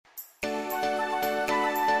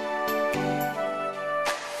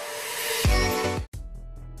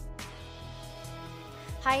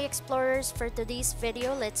Hi explorers, for today's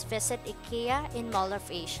video, let's visit IKEA in Mall of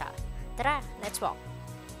Asia. Tara, let's walk!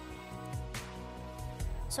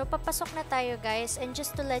 So papasok na tayo guys, and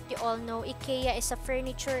just to let you all know, IKEA is a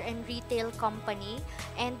furniture and retail company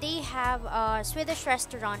and they have a Swedish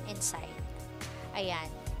restaurant inside. Ayan,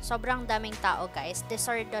 sobrang daming tao guys. These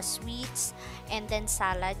are the sweets and then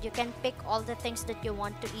salad. You can pick all the things that you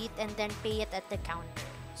want to eat and then pay it at the counter.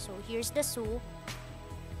 So here's the soup.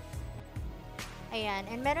 Ayan,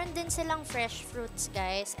 and meron din silang fresh fruits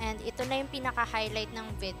guys, and ito na yung pinaka-highlight ng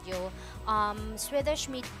video,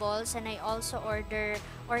 Swedish meatballs, and I also order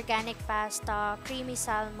organic pasta, creamy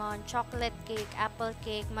salmon, chocolate cake, apple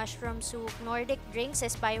cake, mushroom soup, Nordic drinks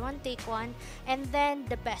is buy one take one, and then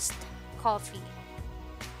the best, coffee.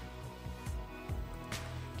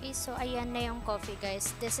 Okay, so ayan na yung coffee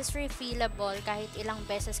guys. This is refillable, kahit ilang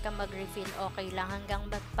beses ka mag-refill, okay lang hanggang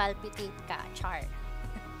mag-palpitate ka, char.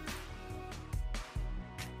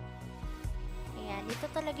 Ito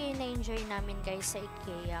talaga yung na-enjoy namin guys sa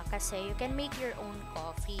IKEA kasi you can make your own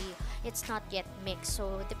coffee. It's not yet mixed.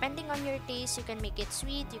 So, depending on your taste, you can make it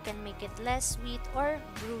sweet, you can make it less sweet, or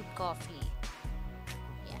brewed coffee.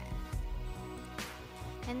 Yan.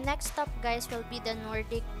 And next up guys will be the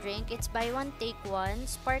Nordic drink. It's buy one take one,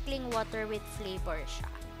 sparkling water with flavor siya.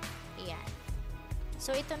 Ayan.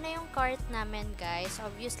 So, ito na yung cart namin guys.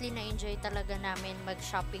 Obviously, na-enjoy talaga namin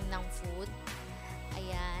mag-shopping ng food.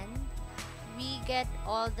 Ayan. We get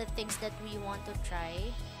all the things that we want to try.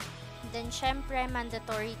 Then, syempre,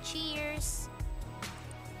 mandatory cheers.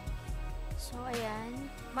 So,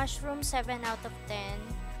 ayan. Mushroom, 7 out of 10.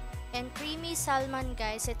 And creamy salmon,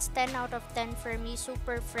 guys. It's 10 out of 10 for me.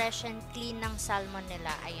 Super fresh and clean ng salmon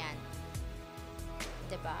nila. Ayan.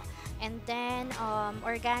 Diba? And then,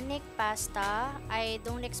 organic pasta. I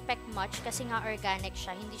don't expect much kasi nga organic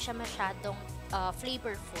siya. Hindi siya masyadong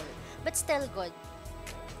flavorful. But still good.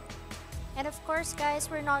 And of course guys,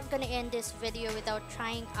 we're not gonna end this video without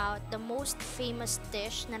trying out the most famous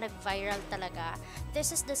dish na nag-viral talaga.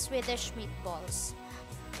 This is the Swedish meatballs.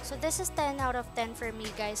 So this is 10 out of 10 for me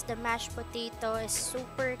guys. The mashed potato is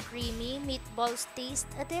super creamy. Meatballs taste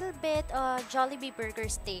a little bit Jollibee burger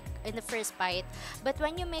steak in the first bite. But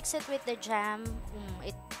when you mix it with the jam,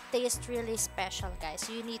 it tastes really special guys.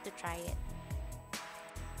 You need to try it.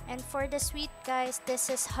 And for the sweet guys,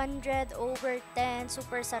 this is 100 over 10.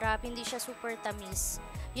 Super sarap. Hindi siya super tamis.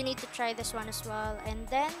 You need to try this one as well. And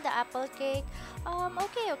then the apple cake,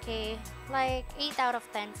 okay. Like 8 out of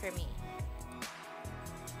 10 for me.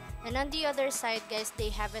 And on the other side guys,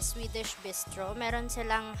 they have a Swedish bistro. Meron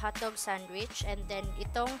silang hotdog sandwich. And then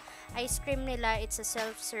itong ice cream nila, it's a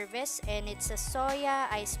self-service. And it's a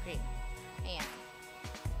soya ice cream. Ayan.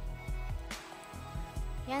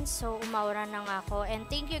 Yan, so umawra na nga ako. And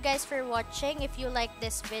thank you guys for watching. If you like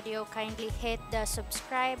this video, kindly hit the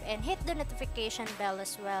subscribe and hit the notification bell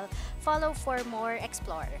as well. Follow for more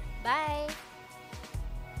Explore. Bye!